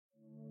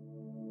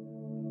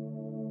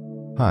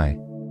Hi,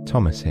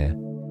 Thomas here.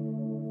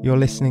 You're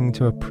listening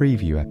to a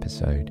preview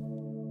episode.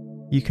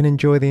 You can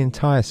enjoy the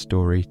entire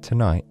story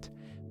tonight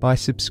by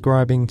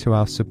subscribing to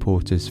our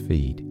supporters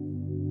feed.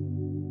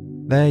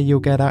 There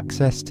you'll get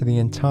access to the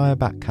entire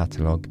back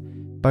catalogue,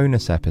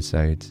 bonus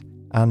episodes,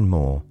 and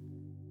more,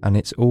 and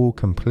it's all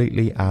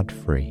completely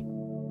ad-free.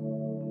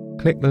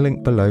 Click the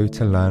link below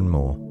to learn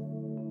more.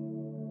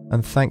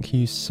 And thank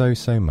you so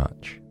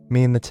much.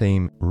 Me and the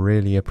team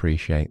really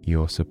appreciate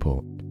your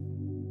support.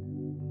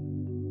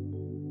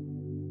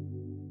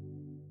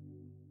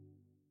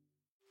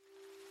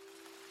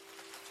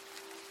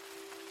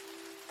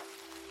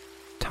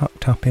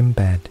 Tucked up in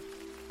bed,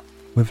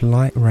 with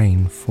light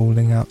rain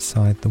falling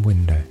outside the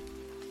window,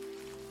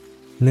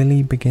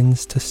 Lily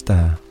begins to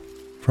stir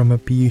from a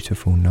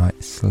beautiful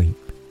night's sleep.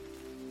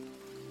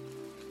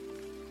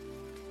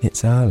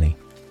 It's early,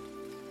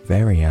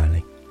 very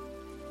early.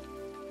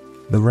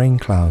 The rain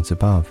clouds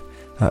above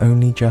are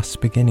only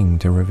just beginning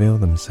to reveal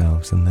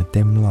themselves in the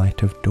dim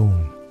light of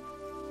dawn.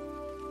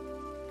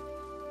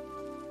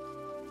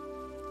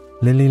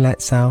 Lily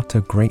lets out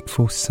a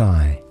grateful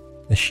sigh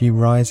as she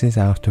rises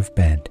out of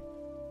bed.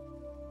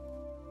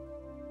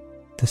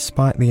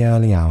 Despite the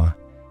early hour,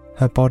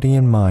 her body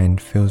and mind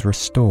feels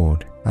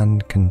restored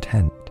and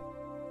content,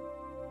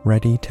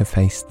 ready to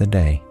face the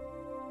day.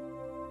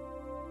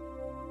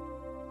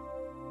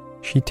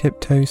 She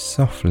tiptoes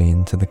softly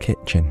into the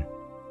kitchen.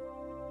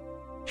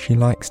 She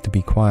likes to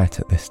be quiet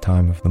at this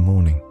time of the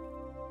morning.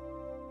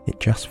 It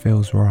just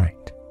feels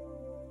right,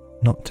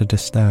 not to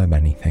disturb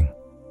anything.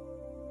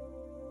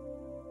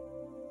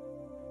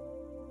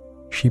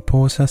 She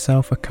pours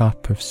herself a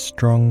cup of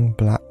strong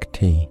black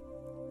tea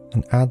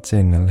and adds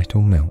in a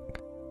little milk.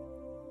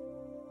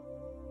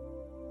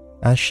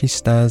 As she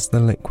stirs the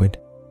liquid,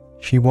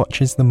 she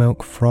watches the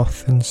milk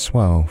froth and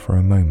swirl for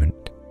a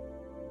moment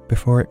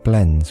before it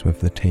blends with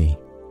the tea.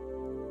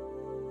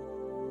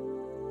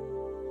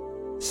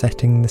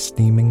 Setting the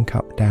steaming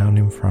cup down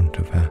in front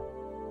of her,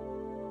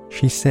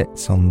 she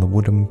sits on the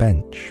wooden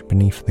bench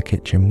beneath the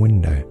kitchen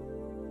window.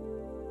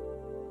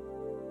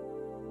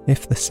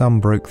 If the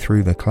sun broke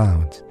through the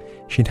clouds,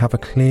 she'd have a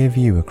clear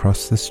view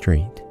across the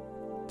street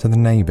to the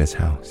neighbour's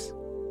house.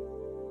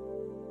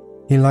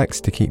 He likes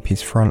to keep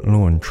his front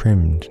lawn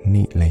trimmed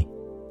neatly.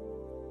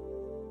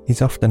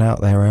 He's often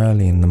out there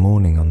early in the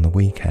morning on the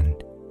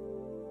weekend,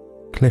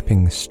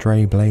 clipping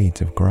stray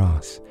blades of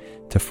grass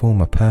to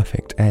form a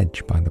perfect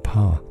edge by the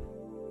path.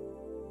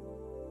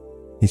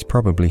 He's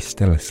probably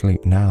still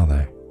asleep now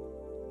though.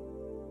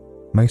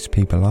 Most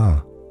people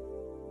are,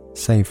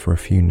 save for a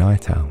few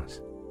night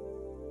owls.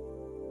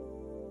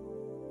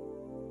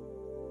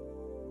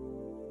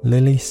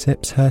 Lily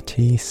sips her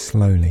tea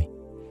slowly,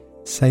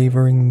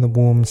 savouring the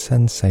warm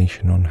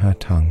sensation on her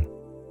tongue.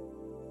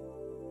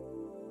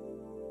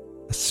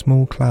 A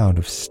small cloud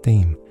of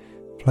steam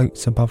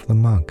floats above the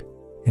mug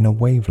in a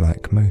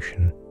wave-like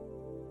motion.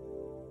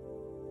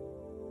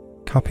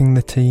 Cupping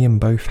the tea in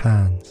both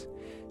hands,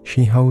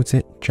 she holds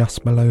it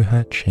just below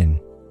her chin,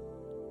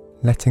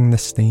 letting the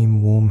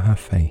steam warm her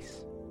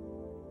face.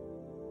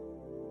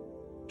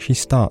 She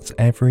starts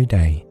every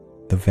day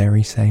the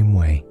very same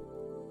way,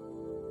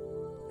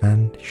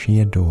 and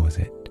she adores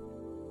it.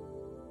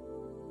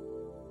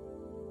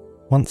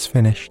 Once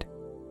finished,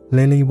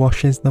 Lily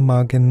washes the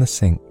mug in the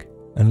sink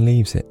and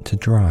leaves it to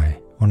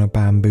dry on a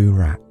bamboo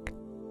rack.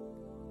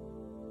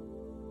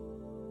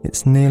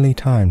 It's nearly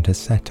time to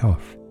set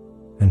off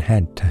and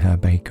head to her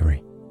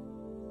bakery.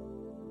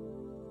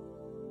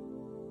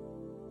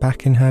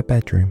 Back in her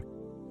bedroom,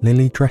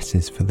 Lily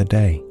dresses for the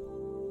day.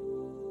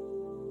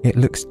 It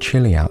looks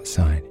chilly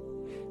outside,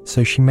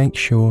 so she makes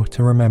sure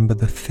to remember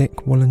the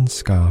thick woolen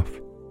scarf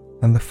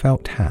and the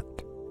felt hat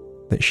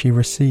that she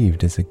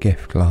received as a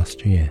gift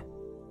last year.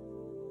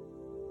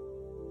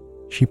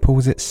 She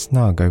pulls it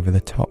snug over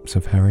the tops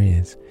of her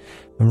ears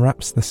and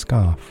wraps the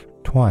scarf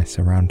twice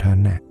around her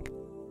neck.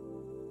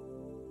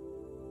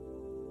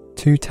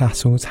 2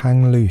 tassels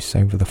hang loose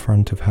over the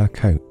front of her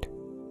coat.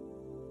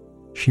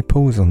 She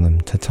pulls on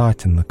them to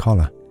tighten the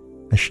collar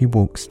as she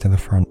walks to the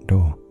front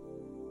door.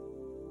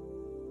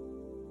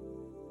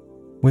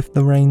 With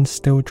the rain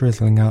still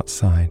drizzling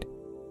outside,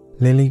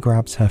 Lily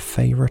grabs her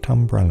favourite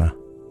umbrella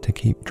to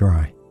keep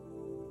dry.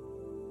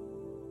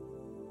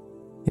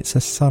 It's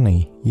a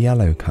sunny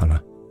yellow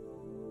colour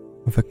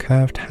with a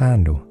curved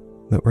handle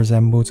that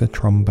resembles a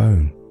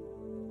trombone.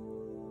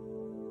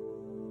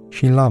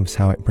 She loves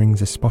how it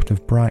brings a spot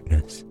of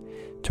brightness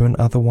to an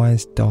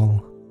otherwise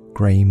dull,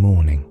 grey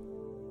morning.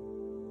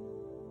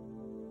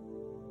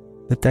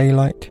 The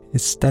daylight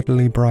is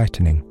steadily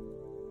brightening,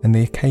 and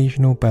the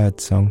occasional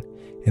birdsong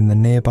in the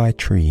nearby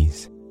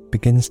trees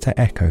begins to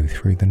echo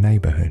through the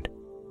neighbourhood.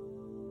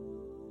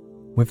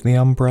 With the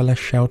umbrella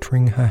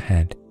sheltering her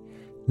head,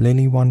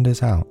 Lily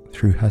wanders out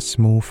through her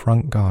small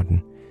front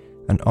garden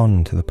and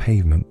on to the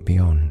pavement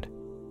beyond.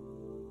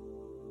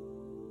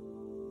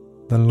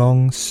 The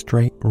long,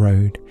 straight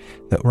road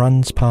that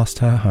runs past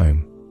her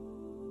home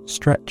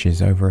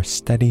stretches over a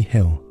steady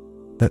hill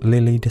that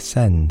Lily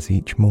descends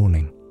each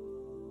morning.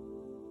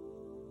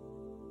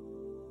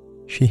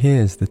 she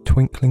hears the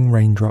twinkling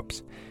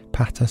raindrops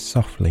patter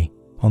softly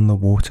on the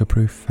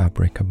waterproof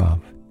fabric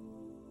above.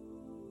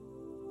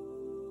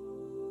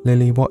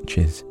 Lily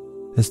watches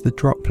as the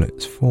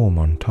droplets form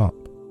on top.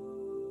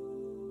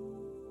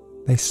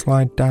 They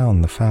slide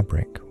down the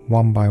fabric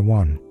one by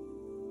one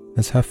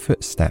as her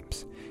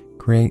footsteps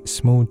create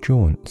small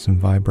jaunts and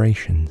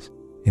vibrations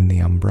in the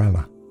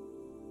umbrella.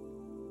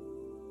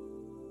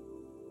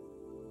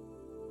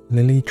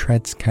 Lily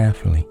treads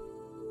carefully,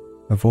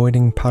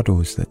 avoiding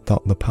puddles that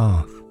dot the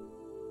path.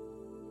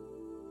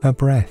 Her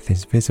breath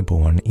is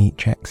visible on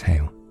each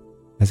exhale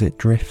as it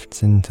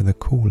drifts into the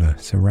cooler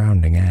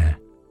surrounding air.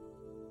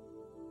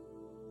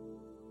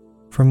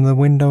 From the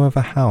window of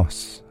a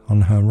house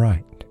on her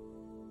right,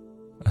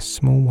 a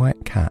small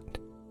white cat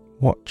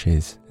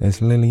watches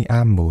as Lily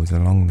ambles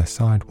along the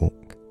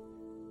sidewalk.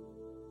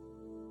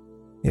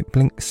 It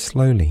blinks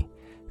slowly,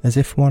 as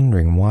if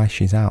wondering why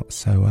she's out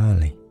so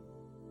early.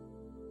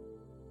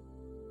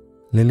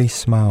 Lily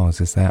smiles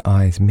as their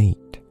eyes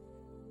meet,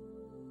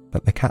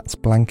 but the cat's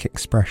blank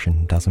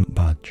expression doesn't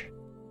budge.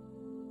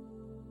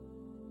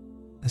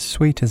 As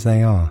sweet as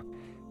they are,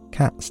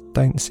 cats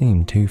don't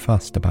seem too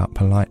fussed about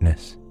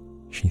politeness,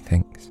 she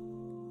thinks.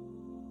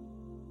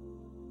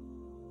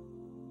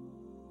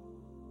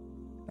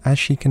 As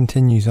she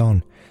continues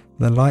on,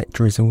 the light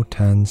drizzle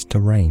turns to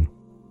rain.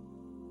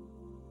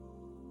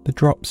 The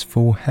drops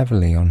fall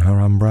heavily on her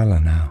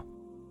umbrella now.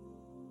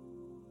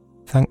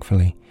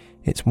 Thankfully,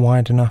 it's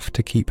wide enough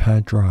to keep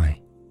her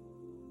dry.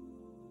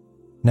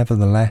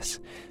 Nevertheless,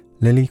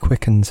 Lily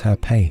quickens her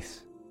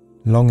pace,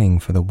 longing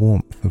for the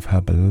warmth of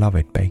her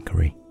beloved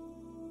bakery.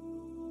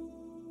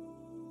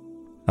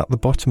 At the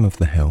bottom of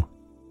the hill,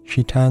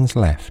 she turns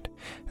left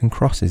and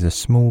crosses a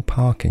small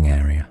parking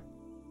area.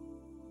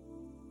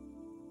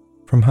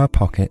 From her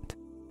pocket,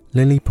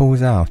 Lily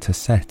pulls out a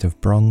set of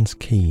bronze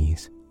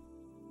keys.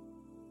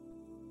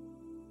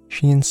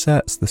 She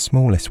inserts the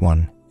smallest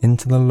one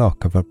into the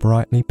lock of a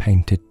brightly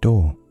painted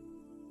door.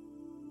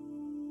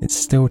 It's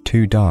still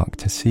too dark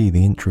to see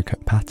the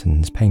intricate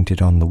patterns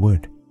painted on the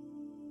wood,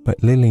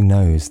 but Lily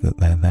knows that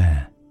they're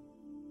there.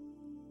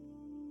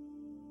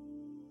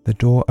 The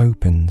door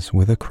opens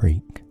with a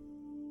creak.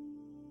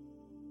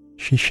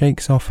 She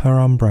shakes off her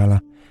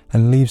umbrella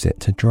and leaves it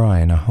to dry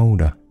in a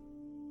holder,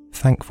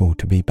 thankful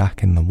to be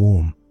back in the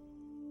warm.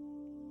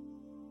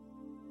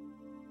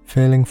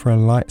 Feeling for a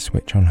light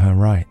switch on her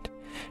right,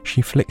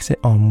 she flicks it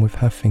on with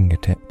her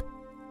fingertip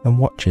and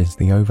watches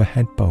the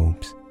overhead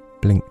bulbs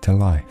blink to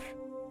life.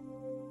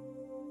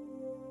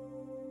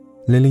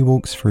 Lily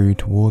walks through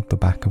toward the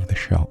back of the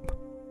shop.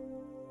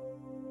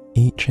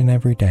 Each and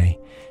every day,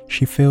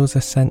 she feels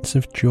a sense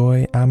of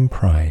joy and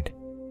pride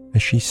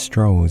as she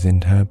strolls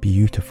into her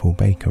beautiful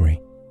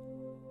bakery.